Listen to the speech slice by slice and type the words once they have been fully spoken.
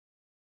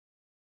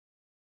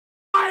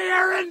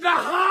Fire in the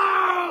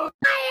hole!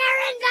 Fire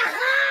in the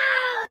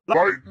hole!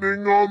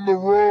 Lightning on the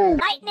road!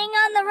 Lightning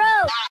on the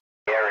road!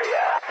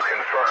 Area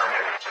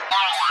confirmed.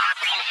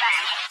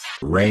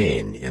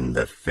 Rain in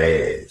the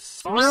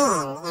face.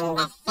 Rain in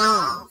the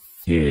face.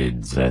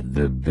 Kids at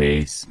the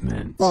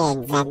basement.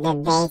 Kids at the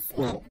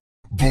basement.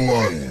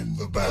 Blood in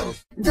the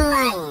bath.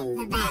 Blood in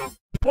the bath.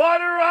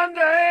 Water on the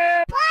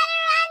hill!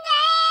 Water on the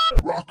hill.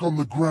 Rock on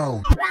the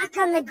ground. Rock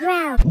on the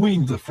ground.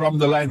 Wind from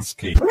the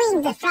landscape.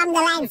 Wind from the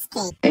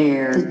landscape.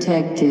 Air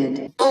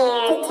detected.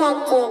 Air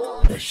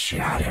detected. The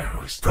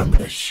shadows from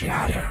the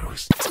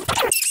shadows.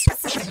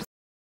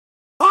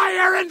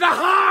 Fire in the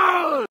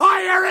hole!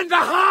 Fire in the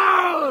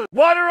hole!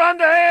 Water on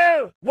the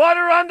hill!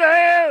 Water on the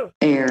hill!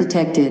 Air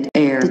detected.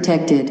 Air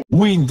detected.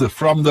 Wind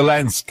from the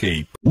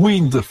landscape.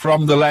 Wind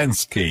from the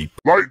landscape.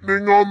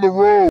 Lightning on the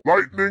road.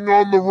 Lightning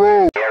on the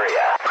road.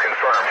 Area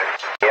confirmed.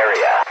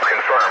 Area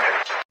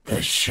confirmed.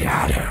 The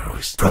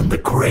shadows from the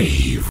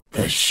grave.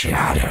 The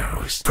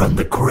shadows from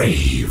the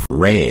grave.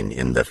 Rain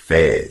in the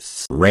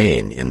face.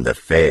 Rain in the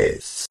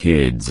face.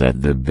 Kids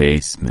at the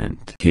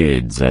basement.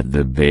 Kids at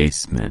the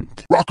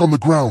basement. Rock on the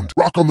ground.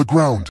 Rock on the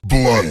ground.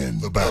 Blood in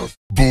the bath.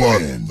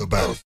 Blood in the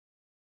bath.